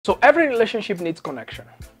So every relationship needs connection,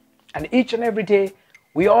 and each and every day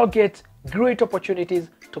we all get great opportunities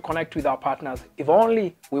to connect with our partners if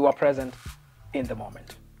only we were present in the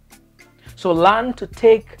moment. So learn to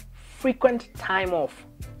take frequent time off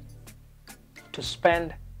to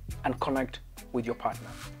spend and connect with your partner.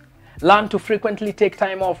 Learn to frequently take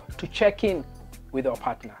time off to check in with your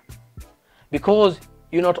partner, because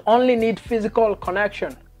you not only need physical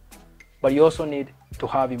connection, but you also need to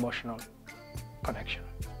have emotional connection.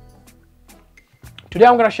 Today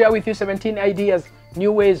I'm going to share with you 17 ideas,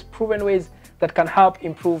 new ways, proven ways that can help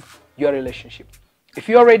improve your relationship. If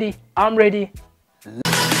you're ready, I'm ready.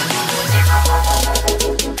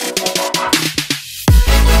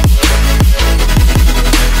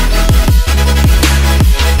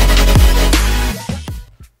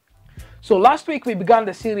 So last week we began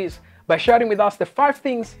the series by sharing with us the 5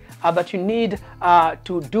 things that you need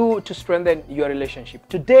to do to strengthen your relationship.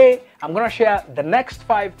 Today I'm going to share the next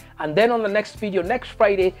 5, and then on the next video next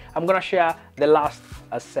Friday I'm going to share the last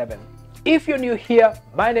 7. If you're new here,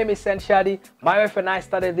 my name is Sen Shadi. My wife and I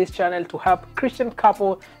started this channel to help Christian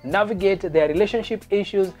couples navigate their relationship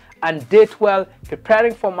issues and date well,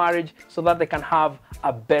 preparing for marriage so that they can have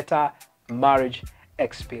a better marriage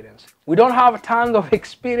experience. We don't have tons of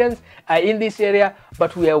experience in this area,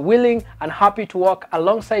 but we are willing and happy to work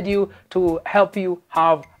alongside you to help you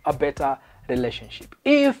have a better relationship.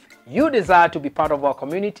 If you desire to be part of our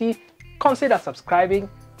community, consider subscribing,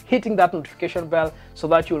 hitting that notification bell so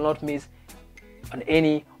that you will not miss on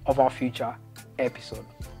any of our future episodes.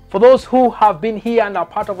 For those who have been here and are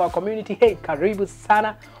part of our community, hey, karibu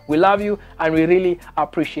sana, we love you and we really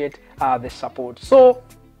appreciate the support. So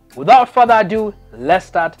without further ado, let's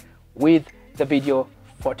start with the video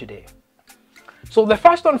for today. So the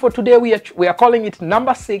first one for today, we are calling it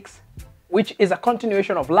number 6, which is a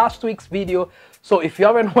continuation of last week's video. So if you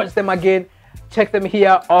haven't watched them again, check them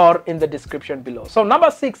here or in the description below. So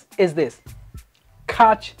number 6 is this: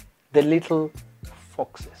 catch the little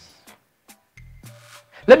foxes.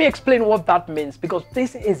 Let me explain what that means, because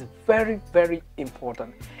this is very, very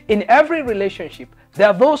important. In every relationship, there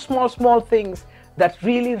are those small things that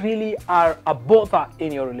really are a bother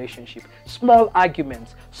in your relationship. Small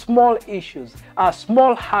arguments, small issues,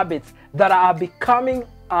 small habits that are becoming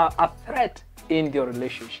a threat in your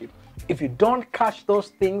relationship. If you don't catch those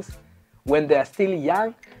things when they are still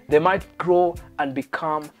young, they might grow and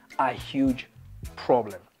become a huge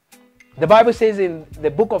problem. The Bible says in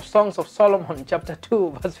the book of Songs of Solomon, chapter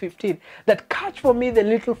 2, verse 15, that catch for me the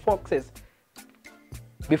little foxes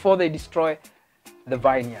before they destroy the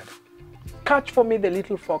vineyard. Catch for me the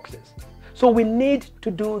little foxes. So we need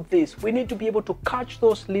to do this. We need to be able to catch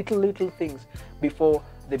those little things before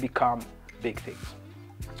they become big things.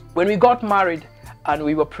 When we got married and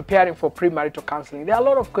we were preparing for premarital counseling, there are a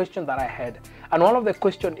lot of questions that I had. And one of the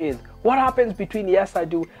questions is, what happens between yes I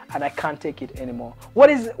do and I can't take it anymore?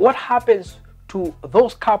 What happens to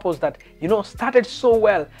those couples that, you know, started so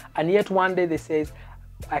well and yet one day they say,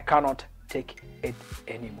 I cannot take it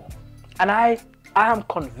anymore? And I am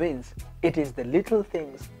convinced it is the little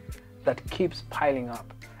things that keeps piling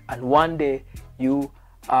up, and one day you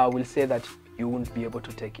will say that you won't be able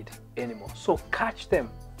to take it anymore. So catch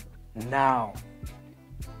them now.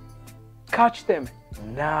 Catch them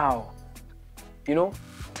now. You know,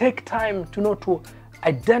 take time to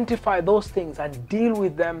identify those things and deal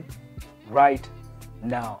with them right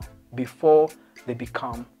now before they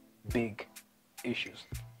become big issues.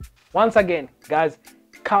 Once again, guys,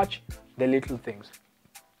 catch the little things.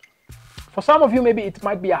 For some of you, maybe it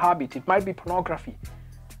might be a habit, it might be pornography,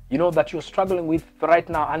 you know, that you're struggling with right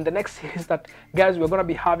now. And the next series that, guys, we're going to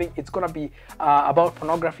be having, it's going to be about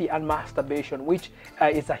pornography and masturbation, which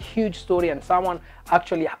is a huge story, and someone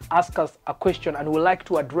actually asked us a question and would like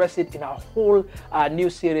to address it in a whole new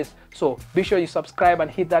series. So be sure you subscribe and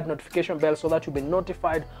hit that notification bell so that you'll be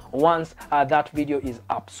notified once that video is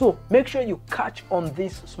up. So make sure you catch on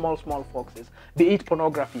these small foxes, be it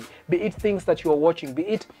pornography, be it things that you're watching, be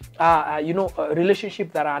it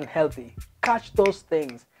relationships that are unhealthy. Catch those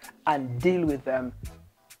things and deal with them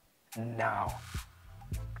now,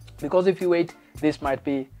 because if you wait, this might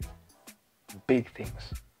be big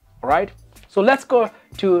things. All right, so let's go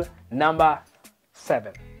to number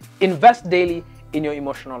 7. Invest daily in your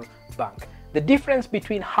emotional bank. The difference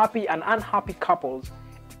between happy and unhappy couples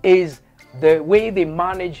is the way they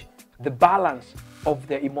manage the balance of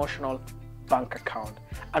their emotional bank account.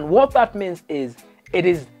 And what that means is, it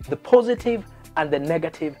is the positive and the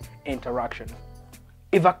negative interaction.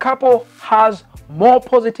 If a couple has more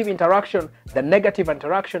positive interaction than negative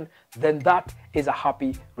interaction, then that is a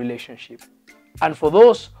happy relationship. And for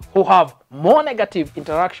those who have more negative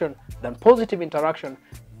interaction than positive interaction,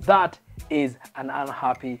 that is an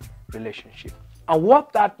unhappy relationship. And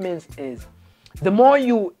what that means is, the more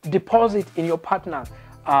you deposit in your partner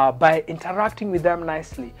by interacting with them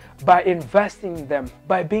nicely, by investing in them,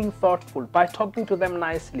 by being thoughtful, by talking to them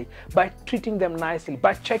nicely, by treating them nicely,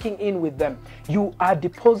 by checking in with them, you are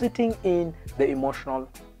depositing in the emotional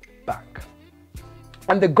bank.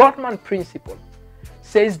 And the Gottman principle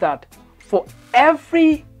says that for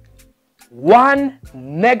every one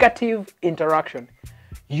negative interaction,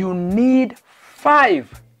 you need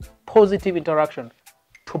 5 positive interactions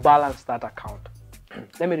to balance that account.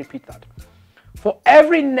 Let me repeat that. For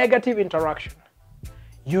every negative interaction,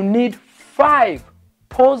 you need 5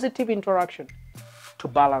 positive interactions to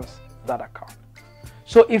balance that account.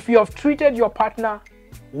 So if you have treated your partner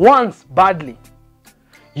once badly,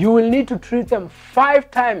 you will need to treat them 5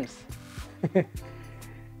 times.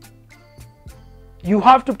 You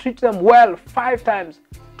have to treat them well 5 times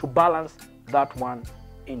to balance that one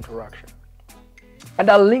interaction. And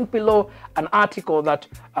I'll link below an article that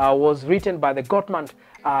was written by the Gottman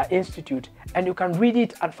Institute, and you can read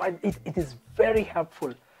it and find it. It is very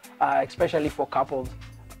helpful, especially for couples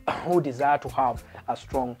who desire to have a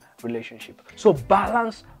strong relationship. So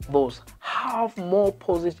balance those. Have more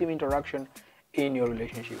positive interaction in your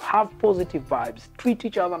relationship. Have positive vibes. Treat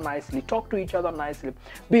each other nicely. Talk to each other nicely.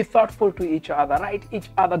 Be thoughtful to each other. Write each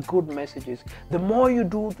other good messages. The more you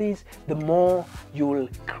do this, the more you will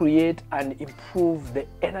create and improve the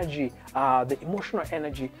energy, the emotional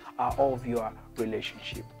energy of your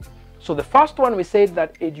relationship. So the first one, we said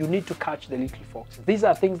that you need to catch the little foxes. These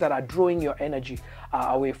are things that are drawing your energy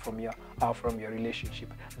away from your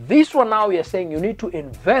relationship. This one, now we are saying you need to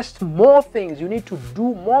invest more things. You need to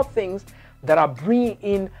do more things that are bringing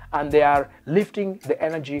in and they are lifting the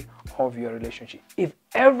energy of your relationship. If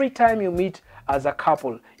every time you meet as a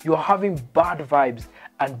couple, you're having bad vibes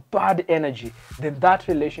and bad energy, then that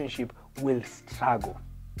relationship will struggle.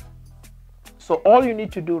 So all you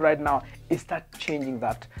need to do right now is start changing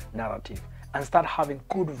that narrative and start having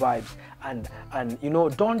good vibes, and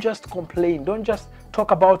don't just complain. Don't just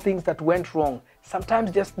talk about things that went wrong.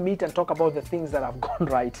 Sometimes just meet and talk about the things that have gone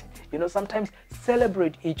right. Sometimes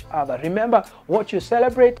celebrate each other. Remember, what you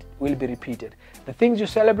celebrate will be repeated. The things you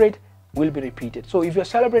celebrate will be repeated. So if you're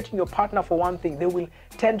celebrating your partner for one thing, they will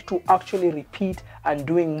tend to actually repeat and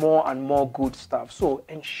doing more and more good stuff. So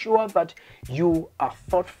ensure that you are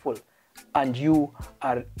thoughtful and you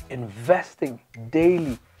are investing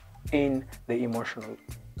daily in the emotional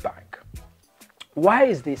bank. Why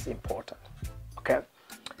is this important? Okay.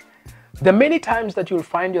 There are many times that you'll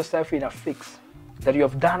find yourself in a fix, that you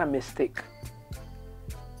have done a mistake.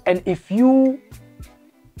 And if you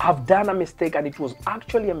have done a mistake and it was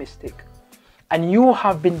actually a mistake, and you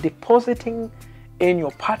have been depositing in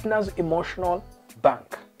your partner's emotional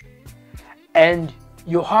bank, and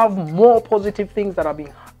you have more positive things that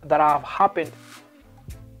have happened,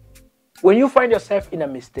 when you find yourself in a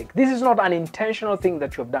mistake, this is not an intentional thing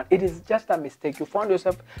that you have done. It is just a mistake. You found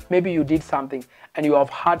yourself, maybe you did something and you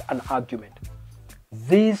have had an argument.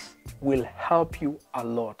 This will help you a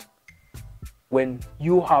lot when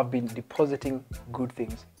you have been depositing good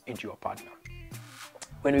things into your partner.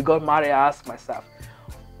 When we got married, I asked myself,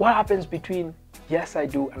 what happens between yes, I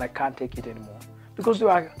do and I can't take it anymore? Because there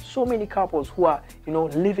are so many couples who are,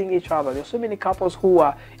 leaving each other. There are so many couples who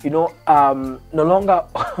are, no longer,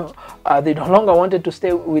 they no longer wanted to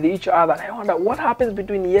stay with each other. And I wonder what happens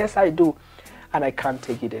between yes, I do, and I can't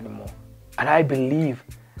take it anymore. And I believe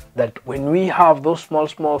that when we have those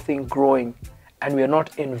small things growing and we are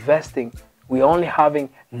not investing, we are only having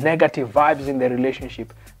negative vibes in the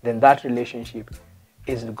relationship, then that relationship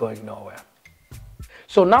isn't going nowhere.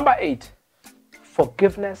 So number 8,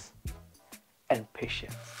 forgiveness and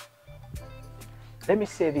patience. Let me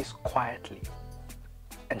say this quietly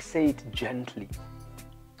and say it gently.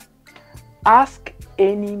 Ask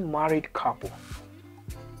any married couple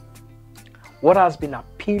what has been a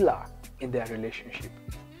pillar in their relationship,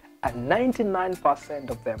 and 99%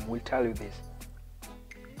 of them will tell you this: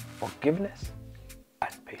 forgiveness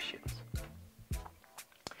and patience.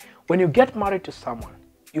 When you get married to someone,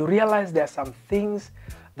 you realize there are some things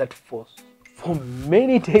that for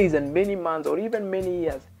many days and many months or even many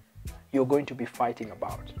years you're going to be fighting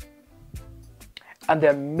about. And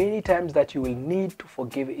there are many times that you will need to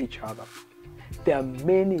forgive each other. There are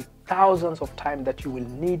many thousands of times that you will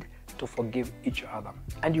need to forgive each other,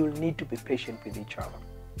 and you will need to be patient with each other.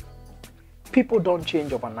 People don't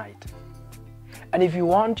change overnight. And if you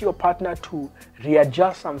want your partner to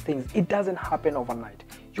readjust some things, it doesn't happen overnight.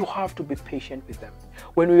 You have to be patient with them.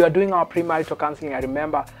 When we were doing our premarital counseling, I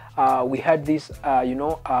remember we had this,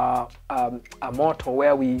 a motto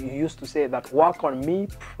where we used to say that work on me,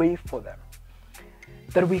 pray for them.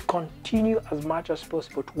 That we continue as much as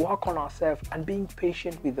possible to work on ourselves and being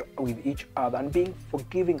patient with each other and being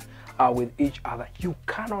forgiving with each other. You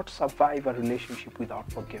cannot survive a relationship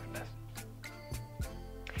without forgiveness.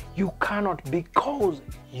 You cannot, because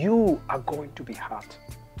you are going to be hurt.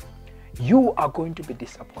 You are going to be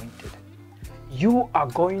disappointed. You are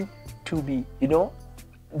going to be,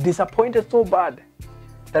 disappointed so bad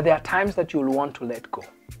that there are times that you'll want to let go.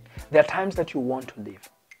 There are times that you want to leave.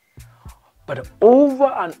 But over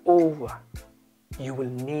and over, you will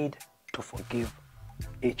need to forgive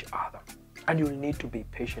each other. And you'll need to be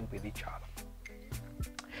patient with each other.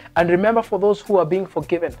 And remember, for those who are being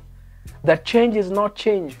forgiven, that change is not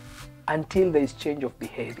change until there is change of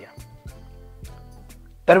behavior.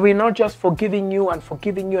 That we're not just forgiving you and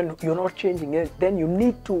you're not changing it. Then you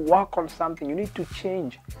need to work on something. You need to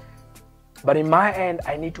change. But in my end,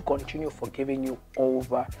 I need to continue forgiving you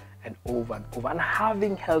over and over and over and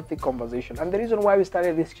having healthy conversation. And the reason why we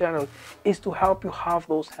started this channel is to help you have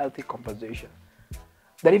those healthy conversations.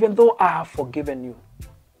 That even though I have forgiven you,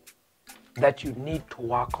 that you need to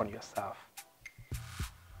work on yourself.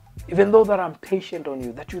 Even though that I'm patient on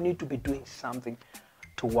you, that you need to be doing something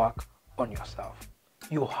to work on yourself.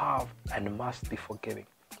 You have and must be forgiving.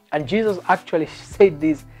 And Jesus actually said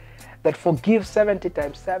this, that forgive 70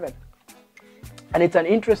 times 7. And it's an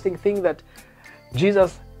interesting thing that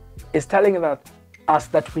Jesus is telling us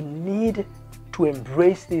that we need to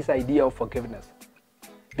embrace this idea of forgiveness,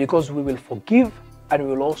 because we will forgive and we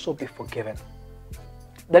will also be forgiven.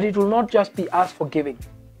 That it will not just be us forgiving.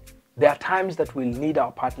 There are times that we'll need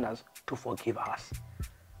our partners to forgive us.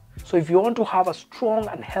 So if you want to have a strong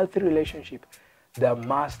and healthy relationship, there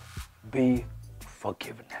must be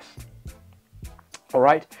forgiveness. All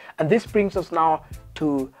right? And this brings us now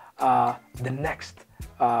to the next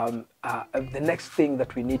thing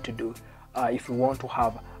that we need to do if we want to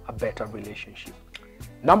have a better relationship.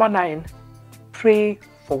 Number 9, pray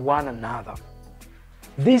for one another.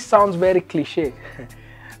 This sounds very cliche,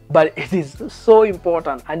 but it is so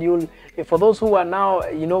important. And for those who are now,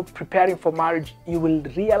 preparing for marriage, you will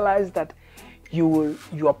realize that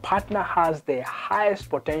your partner has the highest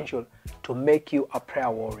potential to make you a prayer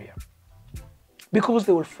warrior, because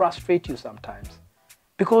they will frustrate you sometimes,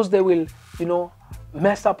 because they will,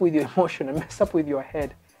 mess up with your emotion and mess up with your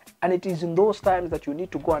head. And it is in those times that you need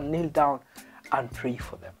to go and kneel down and pray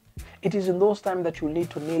for them. It is in those times that you need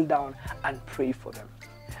to kneel down and pray for them.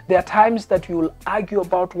 There are times that you will argue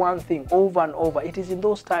about one thing over and over. It is in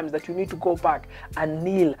those times that you need to go back and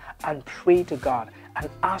kneel and pray to God and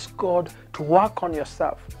ask God to work on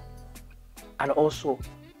yourself. And also,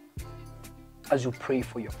 as you pray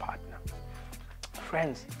for your partner.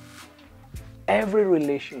 Friends, every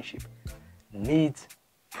relationship needs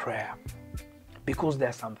prayer, because there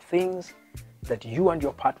are some things that you and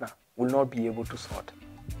your partner will not be able to sort.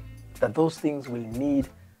 That those things will need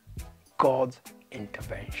God's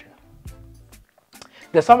intervention.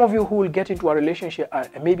 There's some of you who will get into a relationship,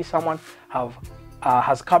 and maybe someone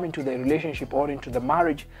has come into the relationship or into the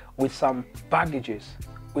marriage with some baggages,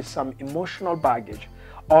 with some emotional baggage,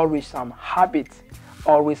 or with some habits,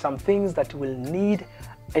 or with some things that will need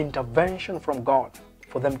intervention from God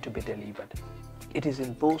for them to be delivered. It is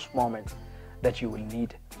in those moments that you will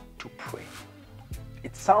need to pray.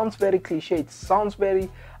 It sounds very cliche, it sounds very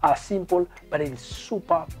simple, but it is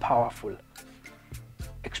super powerful,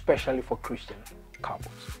 especially for Christian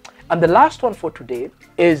couples. And the last one for today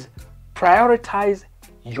is prioritize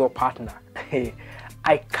your partner.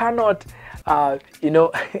 I cannot,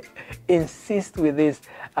 insist with this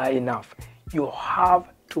enough. You have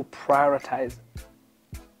to prioritize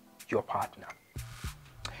your partner.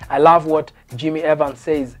 I love what Jimmy Evans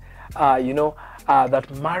says,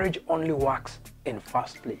 that marriage only works in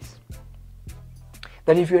first place.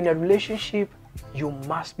 That if you're in a relationship, you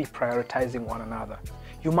must be prioritizing one another.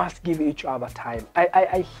 You must give each other time.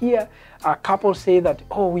 I hear a couple say that,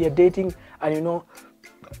 oh, we are dating and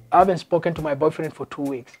I haven't spoken to my boyfriend for 2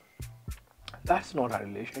 weeks. That's not a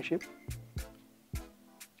relationship.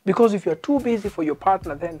 Because if you're too busy for your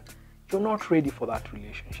partner, then you're not ready for that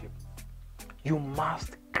relationship. You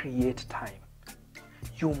must create time.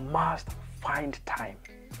 You must find time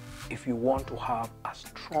if you want to have a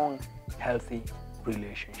strong, healthy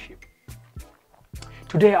relationship.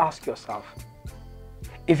 Today, ask yourself,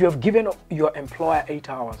 if you have given your employer 8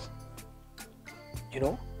 hours,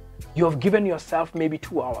 you have given yourself maybe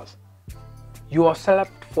 2 hours, you have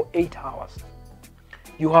slept for 8 hours,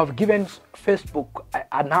 you have given Facebook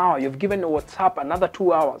an hour, you've given WhatsApp another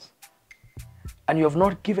 2 hours, and you have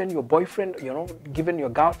not given your boyfriend, you know, given your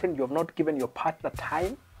girlfriend, you have not given your partner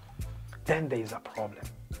time, then there is a problem.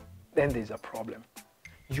 Then there is a problem.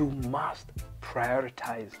 You must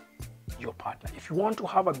prioritize your partner. If you want to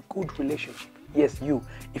have a good relationship, yes,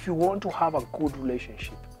 if you want to have a good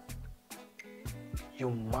relationship, you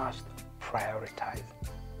must prioritize.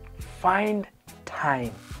 Find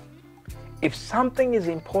time. If something is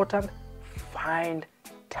important, find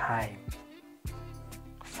time.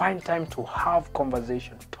 Find time to have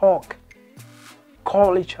conversation, talk,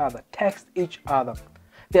 call each other, text each other.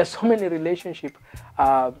 There are so many relationships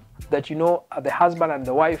that, you know, the husband and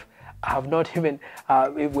the wife have not even,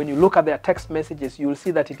 when you look at their text messages, you will see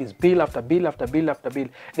that it is bill after bill after bill after bill.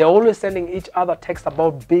 They're always sending each other text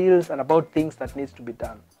about bills and about things that needs to be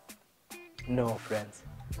done. No, friends.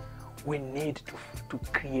 We need to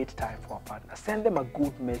create time for our partner. Send them a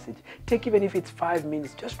good message. Take, even if it's 5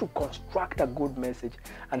 minutes, just to construct a good message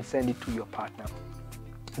and send it to your partner.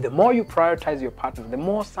 The more you prioritize your partner, the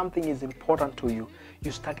more something is important to you, you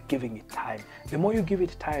start giving it time. The more you give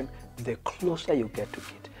it time, the closer you get to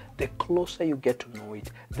it. The closer you get to know it,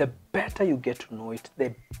 the better you get to know it,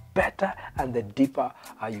 the better and the deeper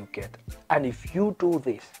you get. And if you do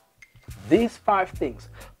this, these 5 things,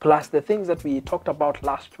 plus the things that we talked about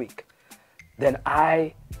last week, then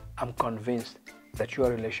I am convinced that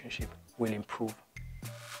your relationship will improve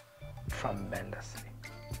tremendously.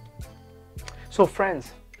 So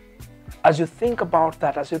friends, as you think about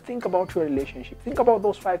that, as you think about your relationship, think about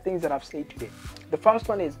those 5 things that I've said today. The first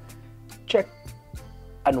one is check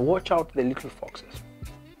and watch out the little foxes.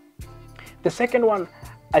 The second one,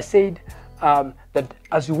 I said that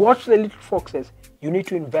as you watch the little foxes, you need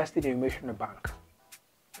to invest in your emotional bank.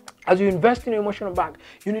 As you invest in your emotional bank,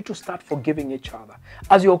 you need to start forgiving each other.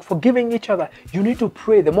 As you're forgiving each other, you need to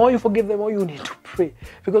pray. The more you forgive, the more you need to pray.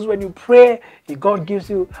 Because when you pray, God gives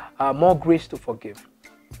you more grace to forgive.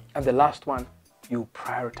 And the last one, you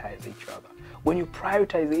prioritize each other. When you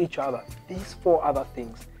prioritize each other, these 4 other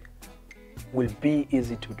things will be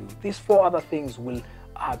easy to do. These 4 other things will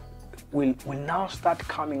now start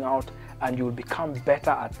coming out, and you will become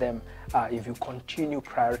better at them if you continue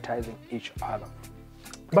prioritizing each other.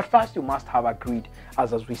 But first, you must have agreed,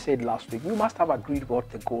 as we said last week, you must have agreed what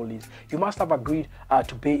the goal is. You must have agreed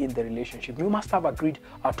to be in the relationship. You must have agreed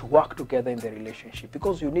to work together in the relationship.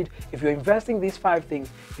 Because you need, if you're investing these 5 things,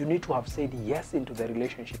 you need to have said yes into the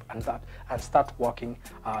relationship and start working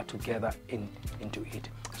together into it.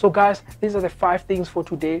 So guys, these are the 5 things for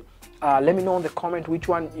today. Let me know in the comment which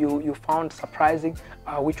one you found surprising,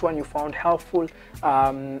 which one you found helpful,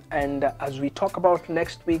 and as we talk about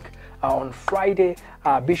next week on Friday,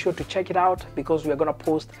 be sure to check it out, because we are going to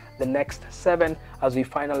post the next 7 as we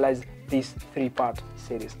finalize this 3-part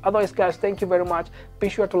series. Otherwise guys, thank you very much. Be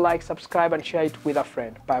sure to like, subscribe and share it with a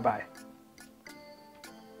friend. Bye bye.